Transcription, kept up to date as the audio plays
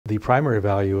The primary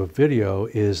value of video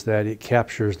is that it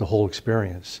captures the whole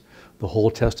experience, the whole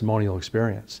testimonial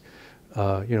experience.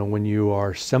 When you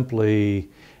are simply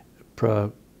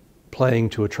playing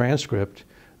to a transcript,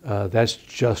 that's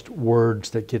just words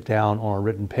that get down on a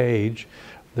written page.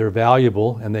 They're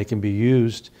valuable and they can be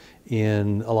used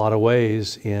in a lot of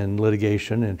ways in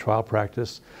litigation and trial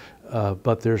practice,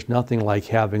 but there's nothing like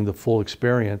having the full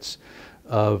experience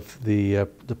of the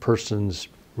person's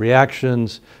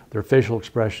reactions, their facial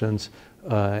expressions,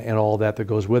 and all that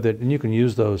goes with it. And you can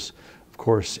use those, of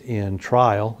course, in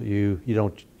trial. You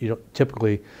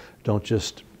typically don't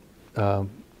just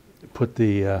put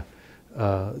the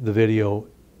video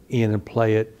in and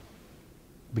play it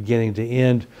beginning to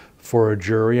end for a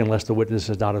jury unless the witness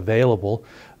is not available.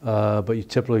 But you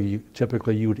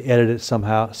typically would edit it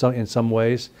somehow, in some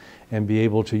ways, and be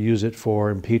able to use it for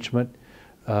impeachment.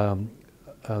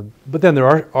 But then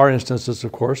there are instances,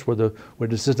 of course, where the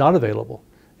witness is not available.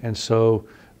 And so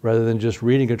rather than just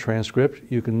reading a transcript,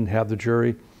 you can have the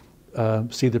jury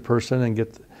see the person and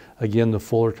get, again, the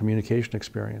fuller communication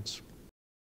experience.